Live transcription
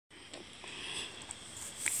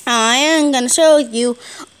gonna show you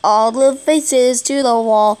all the faces to the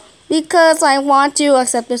wall because I want to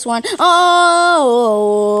accept this one.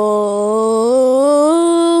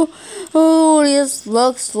 Oh, this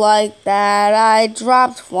looks like that I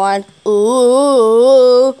dropped one.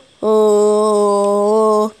 Ooh,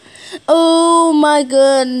 oh my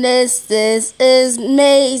goodness, this is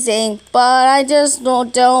amazing. But I just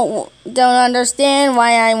don't understand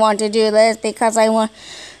why I want to do this because I want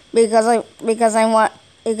to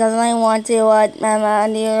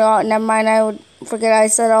never mind, I would forget I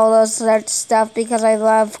said all those such stuff because I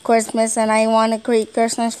love Christmas and I want to create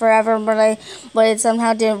Christmas forever, but it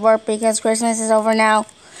somehow didn't work because Christmas is over now.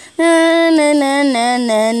 Na na na na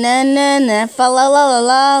na na na na, fa la la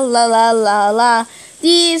la la la la la.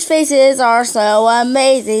 These faces are so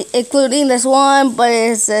amazing, including this one, but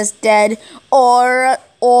it's just dead. Or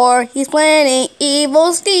he's planning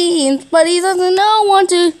evil schemes, but he doesn't know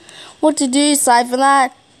what to do aside from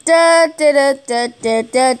that. Da da da da da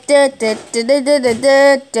da da da da da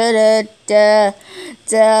da da da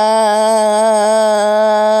da.